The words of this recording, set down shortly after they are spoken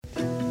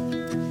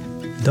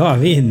Da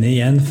vi inne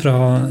igjen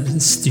fra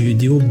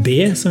Studio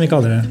B, som vi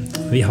kaller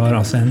det. Vi har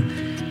altså en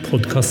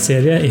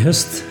podkastserie i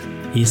høst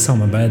i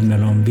samarbeid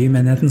mellom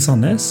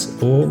Bymenigheten-Sandnes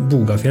og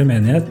Bogafjell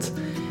menighet.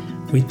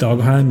 Og i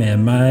dag har jeg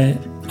med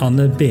meg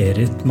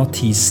Berit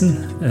Mathisen.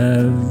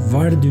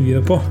 Hva det du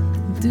gjør på?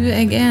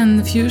 Jeg en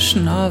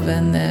fusion av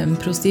en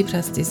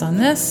prostiprest i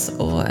Sandnes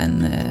og en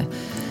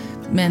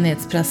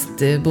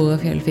menighetsprest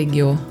Bogafjell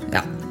Figgjo.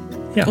 Ja.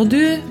 Og du,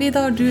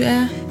 Vidar, du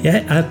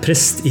Jeg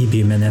prest i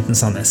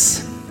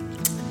Bymenigheten-Sandnes.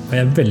 Og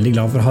jeg veldig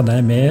glad for å ha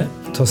deg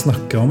med til å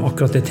snakke om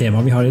akkurat det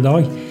temaet vi har i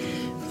dag.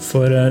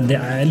 For det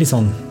litt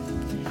sånn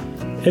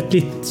et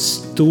litt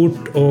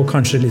stort og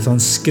kanskje litt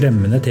sånn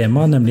skremmende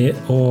tema, nemlig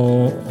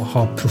å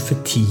ha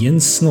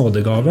profetiens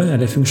nådegave,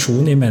 eller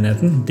funksjon i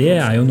menigheten. Det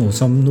jo noe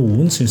som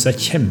noen synes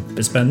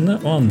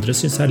kjempespennende, og andre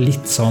synes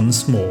litt sånn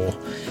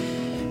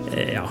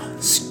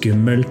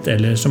skummelt,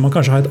 eller som man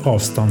kanskje har et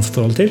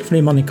avstandsforhold til,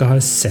 fordi man ikke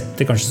har sett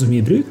det kanskje så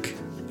mye bruk,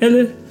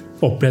 eller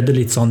opplevd det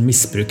litt sånn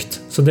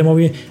misbrukt. Så det må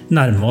vi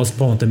nærme oss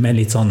på en måte med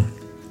litt sånn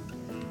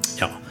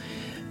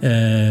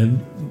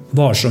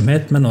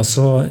varsomhet, men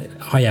også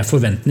har jeg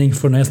forventning,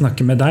 for når jeg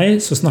snakker med deg,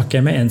 så snakker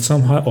jeg med en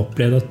som har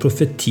opplevd at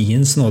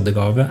profetiens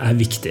nådegave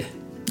viktig.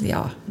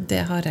 Ja,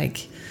 det har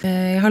jeg.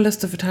 Jeg har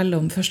lyst til å fortelle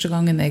om første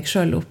gangen jeg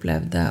selv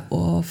opplevde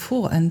å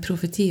få en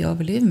profeti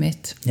over livet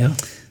mitt. Ja.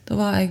 Da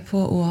var jeg på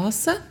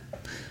Oase,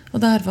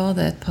 og der var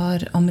det et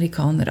par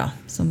amerikanere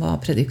som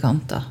var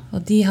predikanter.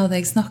 Og de hadde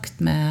jeg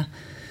snakket med.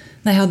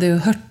 Jeg hadde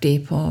jo hørt de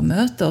på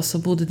møte, og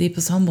så bodde de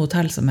på samme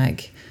hotell som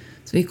meg.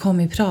 Så vi kom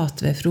i prat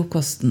ved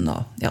frokosten,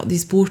 og de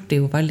spurte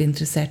jo veldig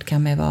interessert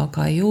hvem jeg var,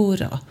 hva jeg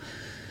gjorde.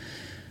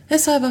 Jeg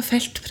sa jeg var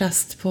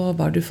feltprest på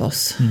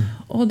Bardufoss.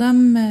 Og de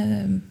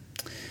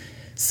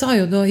sa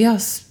jo da,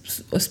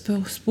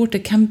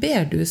 spurte hvem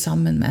ber du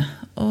sammen med?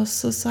 Og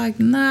så sa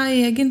jeg,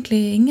 nei,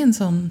 egentlig ingen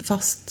sånn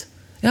fast.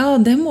 Ja,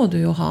 det må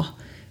du jo ha,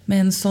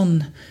 med en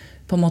sånn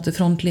på en måte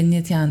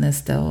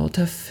frontlinjetjeneste og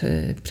tøff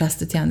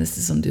prestetjeneste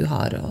som du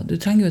har, og du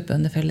trenger jo et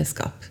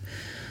bønnefellesskap.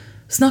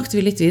 Snakket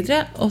vi litt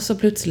videre, og så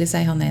plutselig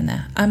sier han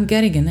ene, I'm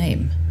getting a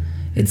name.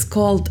 It's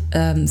called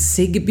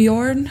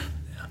Sigbjørn.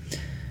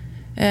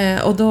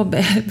 Og da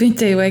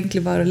begynte jeg jo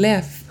egentlig bare å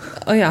le.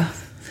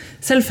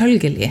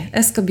 Selvfølgelig,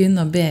 jeg skal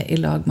begynne å be i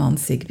lag med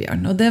han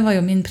Sigbjørn. Og det var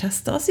jo min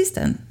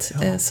presteassistent,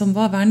 som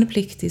var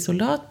vernepliktig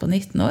soldat på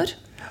 19 år.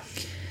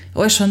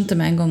 Og jeg skjønte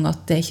med en gang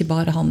at det ikke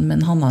bare han,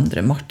 men han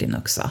andre, Martin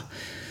også.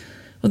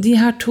 Og de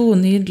her to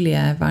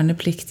nydelige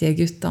vernepliktige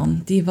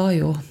guttene, de var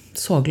jo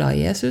så glad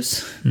i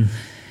Jesus.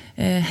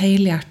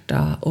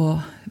 Helhjertet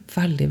og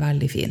veldig,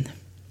 veldig fin.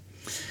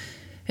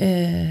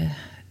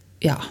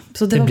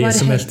 Så det var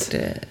bare helt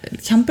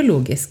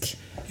kjempelogisk.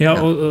 Ja,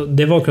 og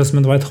det var akkurat som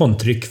det var et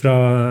håndtrykk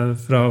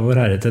fra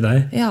vår Herre til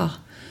deg. Ja,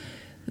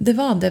 det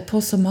var det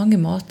på så mange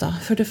måter.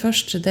 For det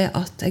første det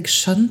at jeg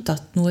skjønte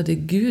at nå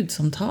det Gud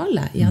som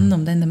taler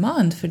gjennom denne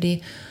mannen,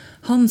 fordi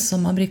han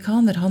som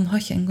amerikaner, han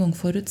har ikke engang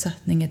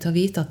forutsetninger til å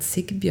vite at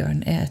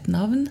Sigbjørn et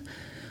navn.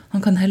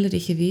 Han kan heller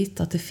ikke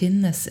vite at det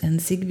finnes en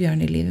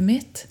Sigbjørn i livet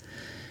mitt.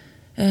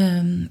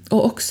 Og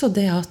også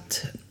det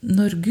at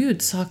når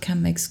Gud sa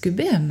hvem jeg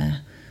skulle be med,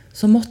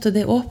 så måtte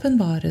det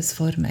åpenbares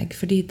for meg,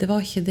 fordi det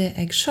var ikke det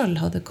jeg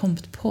selv hadde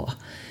kommet på.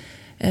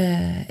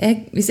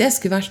 Hvis jeg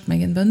skulle valgt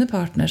meg en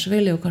bønnepartner, så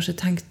ville jeg jo kanskje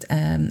tenkt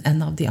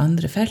en av de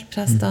andre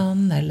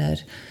feltprestene,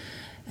 eller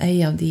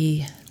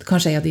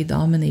kanskje en av de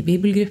damene i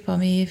bibelgruppa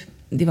mi.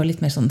 De var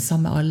litt mer sånn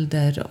samme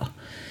alder,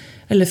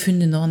 eller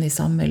funnet noen i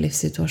samme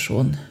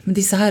livssituasjon. Men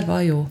disse her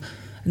var jo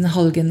en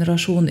halv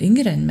generasjon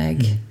yngre enn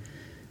meg.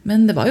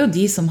 Men det var jo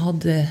de som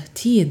hadde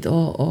tid,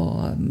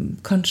 og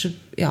kanskje,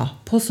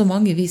 på så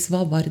mange vis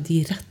var bare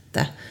de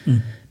rette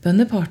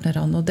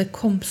bønnepartnerne, og det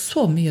kom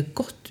så mye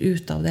godt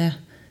ut av det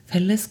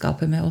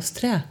fellesskapet med oss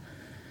tre.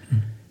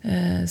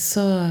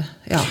 Så,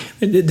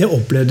 Det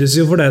opplevdes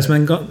jo for deg som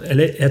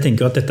eller jeg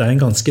tenker at dette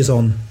en ganske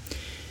sånn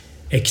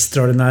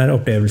ekstraordinær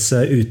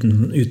opplevelse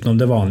utenom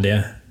det vanlige.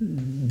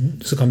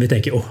 Så kan vi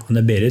tenke,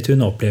 Berit,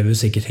 hun opplever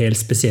sikkert helt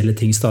spesielle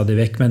ting stadig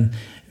vekk, men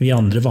vi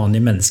andre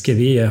vanlige mennesker,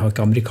 vi har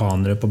ikke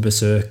amerikanere på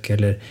besøk,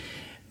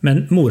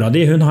 men mora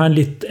di, hun har en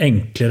litt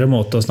enklere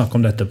måte å snakke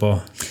om dette på.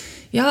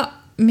 Ja,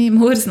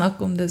 min mor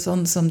snakker om det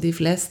sånn som de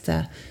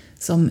fleste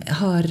som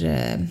har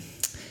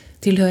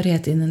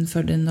tilhørighet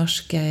innenfor den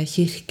norske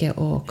kirke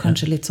og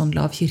kanskje litt sånn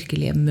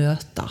lavkirkelige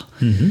møter.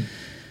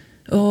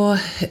 Og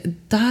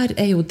der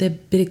jo det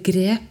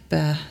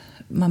begrepet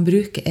man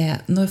bruker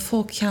når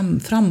folk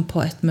kommer fram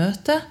på et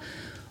møte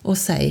og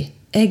sier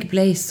 «Jeg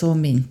ble så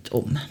minnet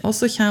om». Og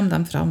så kommer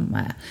de fram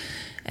med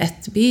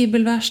et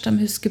bibelvers de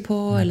husker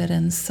på, eller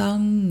en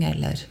sang,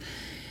 eller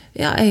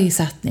en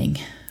setning.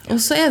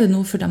 Og så det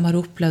noe for de har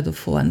opplevd å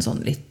få en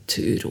sånn litt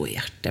turo i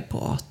hjertet på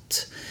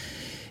at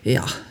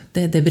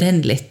det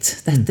brenner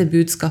litt. Dette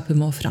budskapet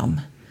må fram.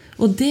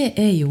 Og det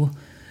jo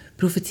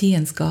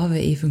profetiens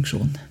gave i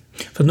funksjon.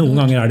 For noen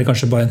ganger det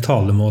kanskje bare en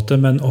talemåte,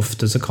 men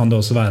ofte så kan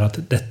det også være at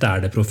dette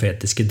det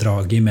profetiske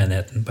draget i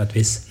menigheten på et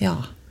vis. Ja.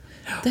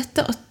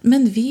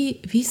 Men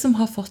vi som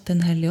har fått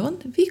den hellige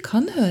ånd, vi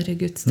kan høre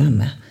Guds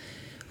stemme.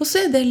 Og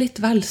så det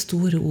litt vel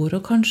store ord,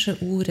 og kanskje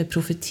ordet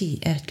profeti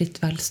et litt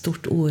vel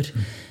stort ord.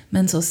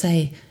 Men så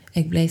sier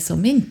jeg ble så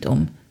minnet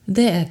om,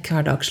 det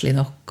hverdagslig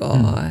nok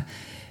og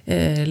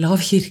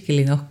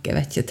lavkirkelig nok, jeg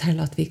vet ikke,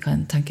 til at vi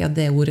kan tenke at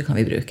det ordet kan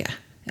vi bruke.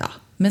 Ja.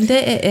 Men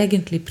det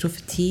egentlig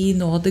profeti,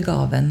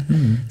 nådegaven,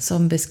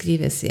 som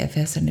beskrives i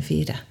Efeserne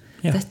 4.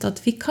 Ja. Dette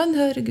at vi kan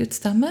høre Guds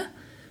stemme,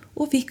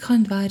 og vi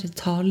kan være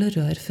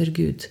talerør for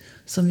Gud,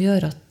 som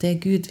gjør at det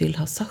Gud vil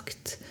ha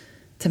sagt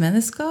til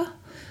mennesker,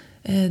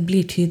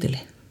 blir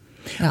tydelig.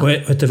 Ja.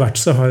 Og etter hvert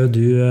så har jo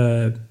du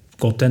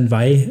gått en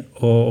vei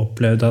og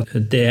opplevd at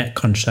det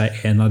kanskje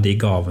en av de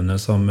gavene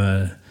som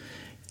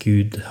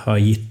Gud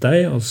har gitt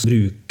deg å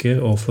bruke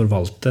og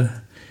forvalte.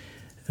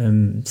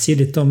 Si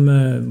litt om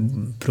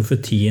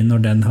profetien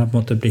når den har på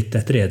en måte blitt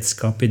et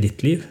redskap i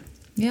ditt liv.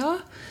 Ja,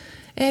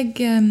 jeg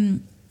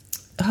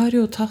har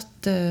jo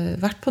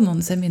vært på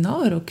noen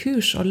seminar og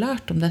kurs og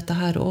lært om dette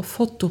her og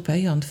fått opp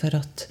øynene for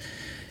at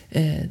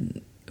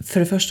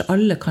for det første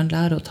alle kan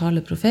lære å tale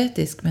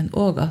profetisk, men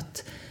også at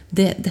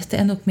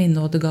dette nok min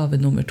nådegave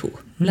nummer 2.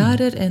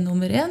 Lærer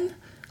nummer 1,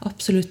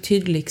 absolutt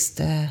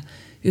tydeligste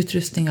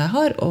utrustning jeg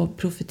har, og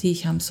profeti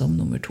kommer som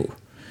nummer 2.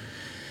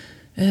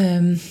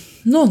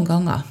 Noen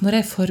ganger, når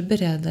jeg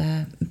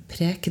forbereder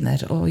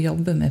prekener og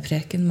jobber med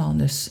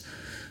prekenmanus,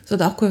 så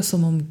det akkurat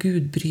som om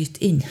Gud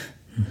bryter inn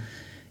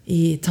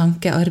i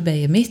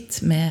tankearbeidet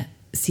mitt med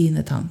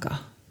sine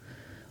tanker.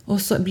 Og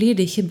så blir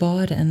det ikke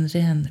bare en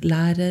ren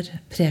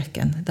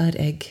lærerpreken, der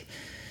jeg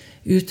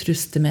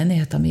utruster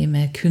menigheten min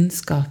med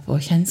kunnskap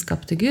og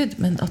kjennskap til Gud,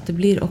 men at det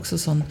blir også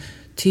sånn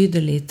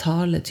tydelig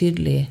tale,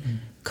 tydelig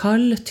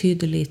kall,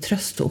 tydelig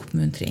trøst og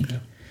oppmuntring.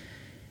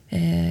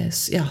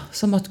 Ja,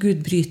 som at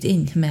Gud bryter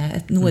inn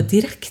med noe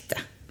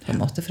direkte på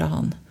en måte fra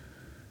han.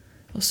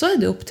 Og så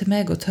det opp til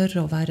meg å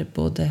tørre å være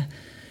både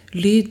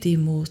lydig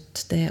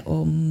mot det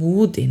og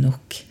modig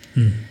nok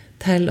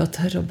til å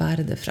tørre å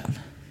bære det frem.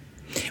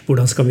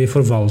 Hvordan skal vi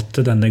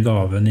forvalte denne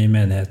gaven i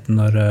menigheten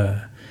når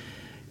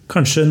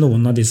kanskje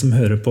noen av de som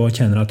hører på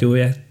kjenner at jo,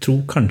 jeg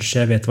tror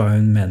kanskje jeg vet hva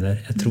hun mener.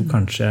 Jeg tror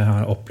kanskje jeg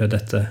har opplevd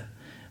dette.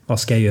 Hva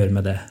skal jeg gjøre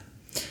med det?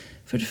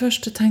 For det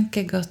første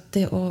tenker jeg at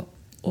det å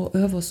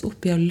øve oss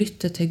opp i å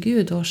lytte til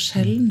Gud og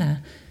skjelne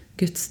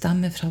Guds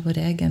stemme fra vår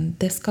egen,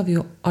 det skal vi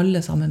jo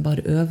alle sammen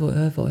bare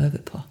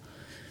øve på.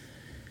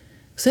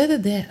 Så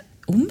det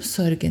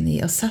omsorgen i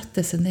å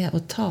sette seg ned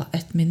og ta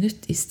et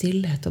minutt i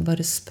stillhet og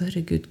bare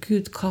spørre Gud,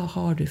 hva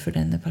har du for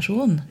denne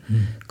personen?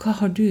 Hva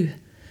har du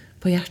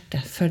på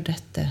hjertet for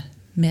dette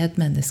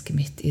medmennesket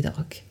mitt i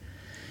dag?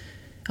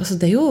 Altså,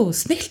 det jo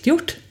snilt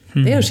gjort.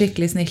 Det jo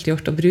skikkelig snilt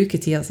gjort å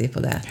bruke tida si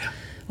på det.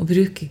 Og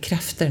bruke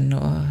kreftene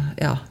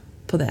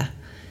på det.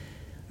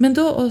 Men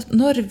da,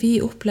 når vi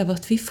opplever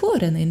at vi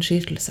får en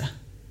innskytelse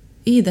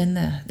i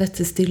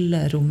dette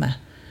stille rommet,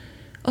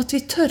 at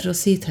vi tør å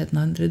si til den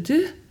andre,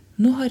 du,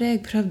 nå har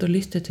jeg prøvd å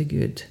lytte til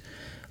Gud,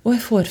 og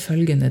jeg får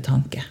følgende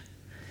tanke.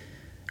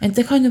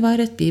 Det kan jo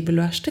være et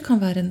bibelvers, det kan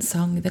være en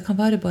sang, det kan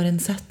være bare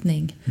en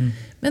setning.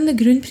 Men det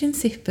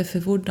grunnprinsippet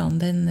for hvordan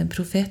den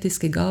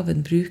profetiske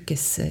gaven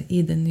brukes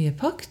i den nye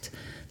pakt,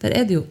 der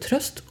det jo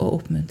trøst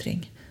og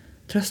oppmuntring.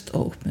 Trøst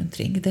og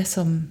oppmuntring, det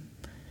som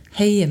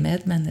heier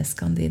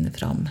medmenneskene dine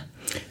fram.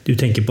 Du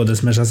tenker på det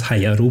som en slags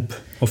heiarop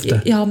ofte?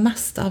 Ja,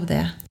 mest av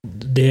det.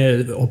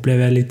 Det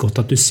opplever jeg litt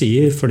godt at du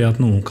sier, fordi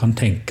at noen kan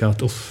tenke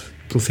at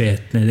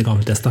profetene i det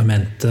gamle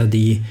testamentet,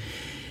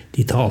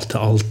 de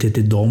talte alltid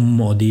til dom,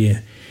 og de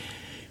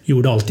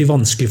gjorde det alltid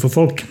vanskelig for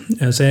folk.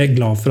 Så jeg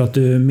glad for at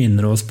du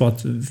minner oss på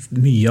at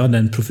mye av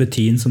den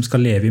profetien som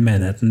skal leve i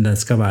menigheten, den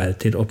skal være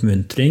til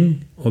oppmuntring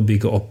og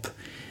bygge opp.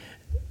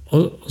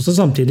 Og så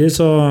samtidig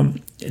så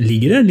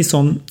ligger det litt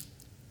sånn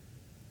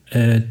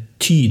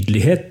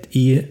tydelighet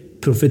i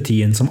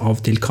profetien som av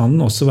og til kan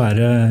også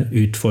være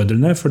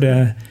utfordrende, for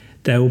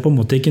det jo på en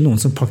måte ikke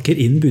noen som pakker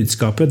inn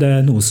budskapet, det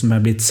noe som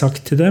blitt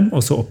sagt til dem,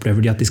 og så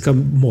opplever de at de skal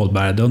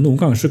målbære det. Og noen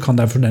ganger så kan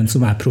det for den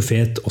som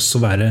profet også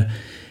være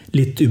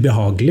litt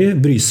ubehagelig,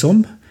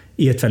 brysom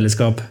i et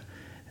fellesskap.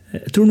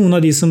 Jeg tror noen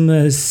av de som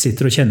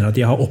sitter og kjenner at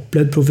de har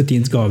opplevd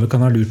profetiens gave,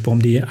 kan ha lurt på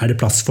om det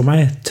plass for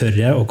meg, tør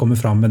jeg å komme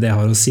fram med det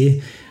jeg har å si,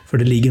 for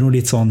det ligger noe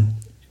litt sånn,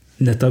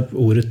 nettopp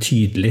ordet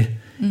tydelig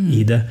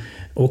i det,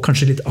 og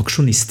kanskje litt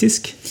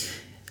aksjonistisk.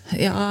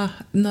 Ja,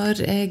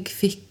 når jeg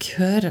fikk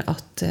høre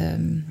at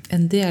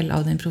en del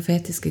av den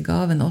profetiske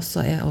gaven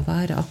også å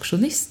være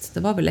aksjonist,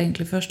 det var vel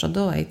egentlig først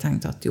da jeg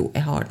tenkte at jo,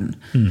 jeg har den.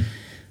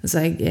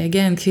 Så jeg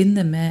en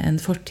kvinne med en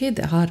fortid,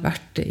 jeg har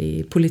vært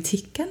i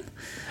politikken,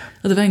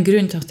 og det var en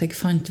grunn til at jeg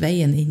fant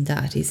veien inn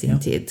der i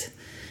sin tid.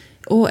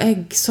 Og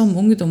jeg som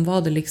ungdom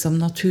var det liksom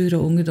natur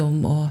og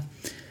ungdom og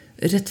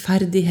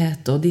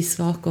rettferdighet og de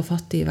svake og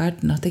fattige i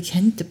verden, at jeg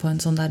kjente på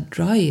en sånn der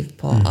drive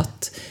på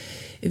at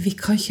vi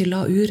kan ikke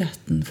la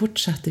uretten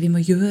fortsette, vi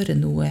må gjøre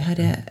noe. Her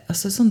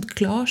altså sånn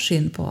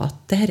klarsyn på at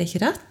det her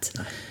ikke rett.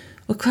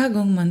 Og hver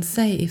gang man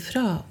sier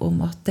ifra om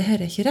at det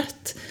her ikke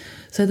rett,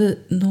 så det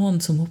noen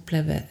som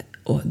opplever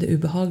det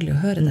ubehagelig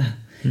å høre det.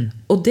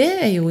 Og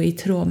det jo I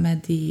tråd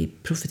med de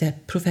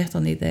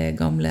profetene I det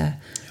gamle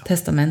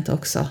testamentet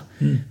også.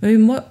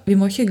 Men vi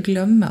må ikke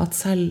glemme at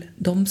selv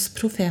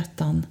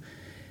domsprofetene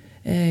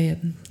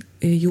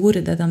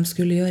gjorde det de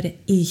skulle gjøre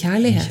I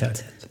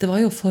kjærlighet. Det var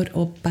jo for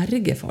å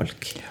berge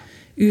folk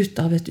ut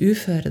av et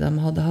uføre de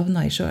hadde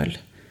havnet I selv.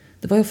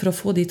 Det var jo for å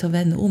få de til å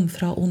vende om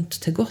fra ondt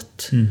til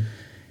godt.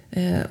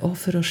 Og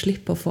for å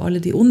slippe å få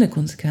alle de onde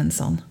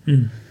konsekvensene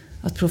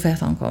at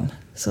profetene kom.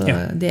 Så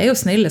de jo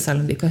snille,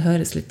 selv om de kan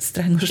høres litt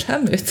streng og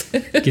slem ut.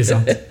 Ikke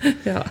sant?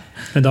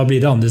 Men da blir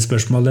det andre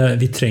spørsmålet.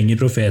 Vi trenger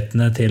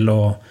profetene til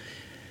å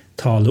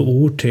tale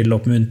ord til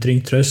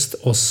oppmuntring, trøst,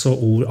 også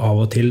ord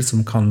av og til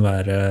som kan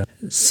være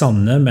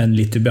sanne, men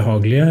litt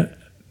ubehagelige.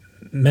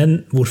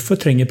 Men hvorfor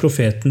trenger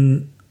profeten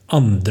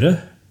andre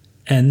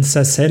enn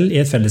seg selv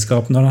I et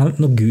fellesskap?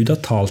 Når Gud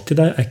har talt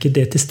til deg, ikke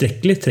det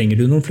tilstrekkelig?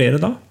 Trenger du noen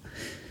flere da?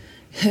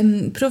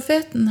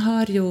 Profeten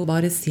har jo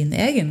bare sin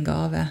egen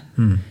gave.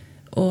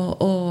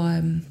 Og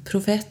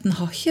profeten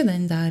har ikke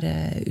den der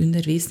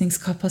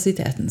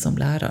undervisningskapasiteten som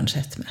læreren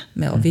setter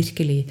med å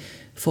virkelig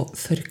få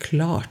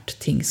forklart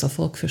ting så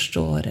folk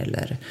forstår,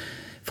 eller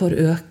får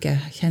øke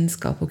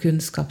kjennskap og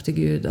kunnskap til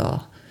Gud.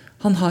 Og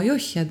han har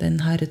jo ikke den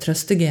her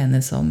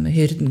trøstegenet som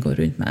hyrden går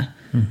rundt med.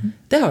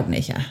 Det har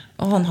den ikke.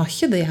 Og han har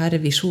ikke de her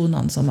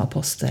visjonene som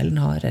apostelen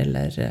har,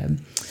 eller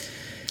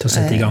til å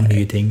sette I gang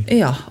nye ting.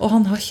 Ja, og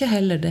han har ikke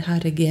heller det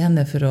her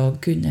genet for å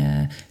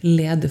kunne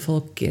lede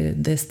folk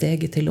det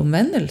steget til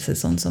omvendelse,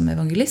 sånn som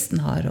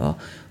evangelisten har,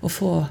 og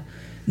få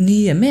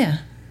nye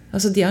med.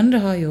 Altså, de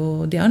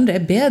andre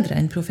bedre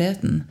enn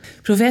profeten.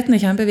 Profeten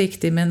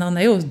kjempeviktig, men han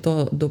jo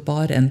da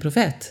bare en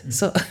profet.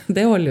 Så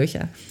det holder jo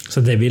ikke.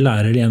 Så det vi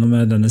lærer gjennom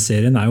denne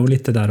serien jo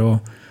litt det der å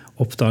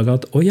oppdage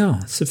at, ja,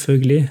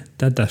 selvfølgelig,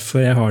 det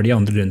derfor jeg har de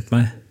andre rundt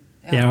meg.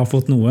 Jeg har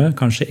fått noe,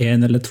 kanskje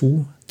 1 eller 2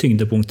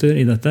 tyngdepunkter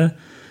I dette,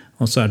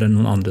 og så det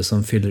noen andre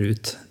som fyller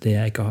ut det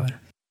jeg ikke har.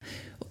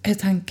 Jeg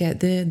tenker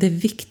det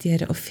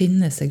viktigere å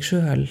finne seg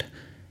selv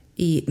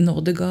I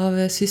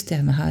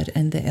nådegavesystemet her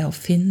enn det å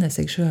finne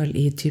seg selv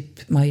I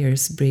typ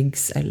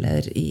Myers-Briggs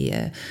eller I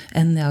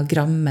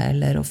enneagrammet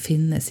eller å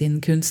finne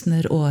sin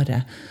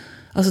kunstneråre.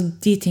 Altså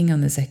de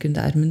tingene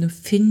sekundære, men å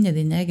finne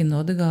din egen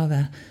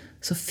nådegave,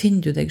 så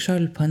finner du deg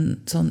selv på en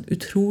sånn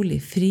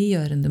utrolig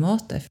frigjørende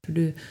måte. For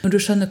når du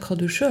skjønner hva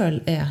du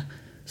selv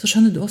så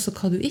skjønner du også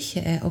hva du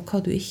ikke og hva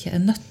du ikke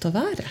nødt til å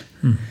være.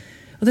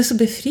 Og det så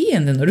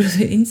befriende når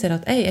du innser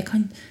at jeg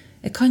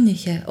kan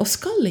ikke og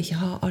skal ikke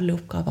ha alle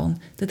oppgavene.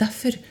 Det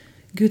derfor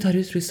Gud har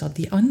utrustet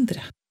de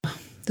andre.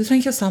 Du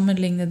trenger ikke å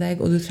sammenligne deg,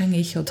 og du trenger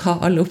ikke å ta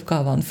alle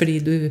oppgavene, fordi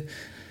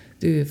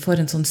du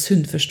får en sånn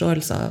sunn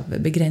forståelse av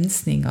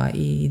begrensninger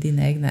I din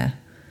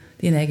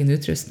egen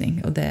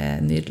utrustning, og det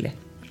nydelig.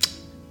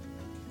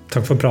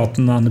 Takk for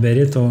praten,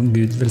 Anne-Berit, og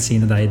Gud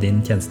velsigne deg I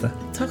din tjeneste.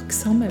 Takk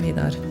samme,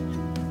 Vidar.